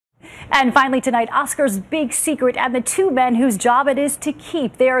And finally tonight, Oscar's big secret and the two men whose job it is to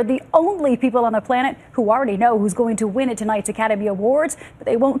keep. They are the only people on the planet who already know who's going to win at tonight's Academy Awards, but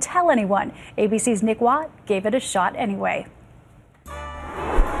they won't tell anyone. ABC's Nick Watt gave it a shot anyway.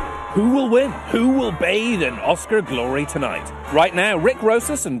 Who will win? Who will bathe in Oscar glory tonight? Right now, Rick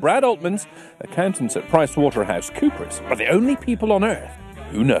Rosas and Brad Altmans, accountants at PricewaterhouseCoopers, are the only people on Earth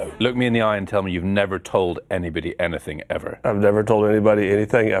who know. Look me in the eye and tell me you've never told anybody anything ever. I've never told anybody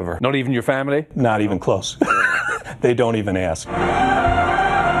anything ever. Not even your family? Not even close. They don't even ask.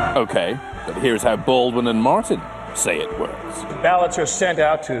 Okay, but here's how Baldwin and Martin say it works. Ballots are sent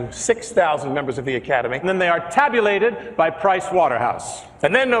out to 6,000 members of the Academy, and then they are tabulated by Price Waterhouse.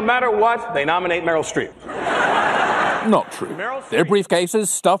 And then, no matter what, they nominate Meryl Streep. Not true. Their briefcases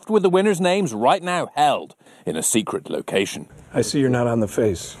stuffed with the winners' names right now held in a secret location. I see you're not on the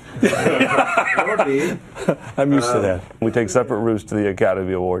face. I'm used to that. We take separate routes to the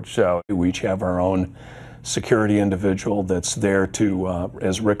Academy Awards show. We each have our own security individual that's there to,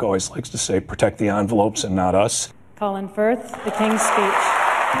 as Rick always likes to say, protect the envelopes and not us. Colin Firth, The King's Speech.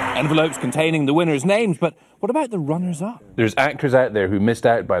 Envelopes containing the winners' names, but what about the runners-up? There's actors out there who missed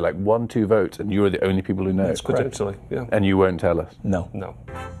out by like 1-2 votes, and you're the only people who know. That's correct. Potentially, yeah. And you won't tell us? No. No.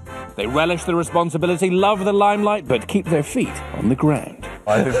 They relish the responsibility, love the limelight, but keep their feet on the ground.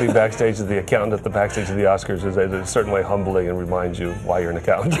 I think being backstage as the accountant at the backstage of the Oscars is certainly humbling and reminds you why you're an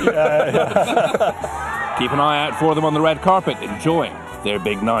accountant. Keep an eye out for them on the red carpet, enjoying their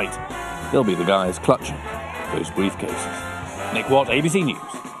big night. They'll be the guys clutching those briefcases. Nick Watt, ABC News,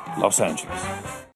 Los Angeles.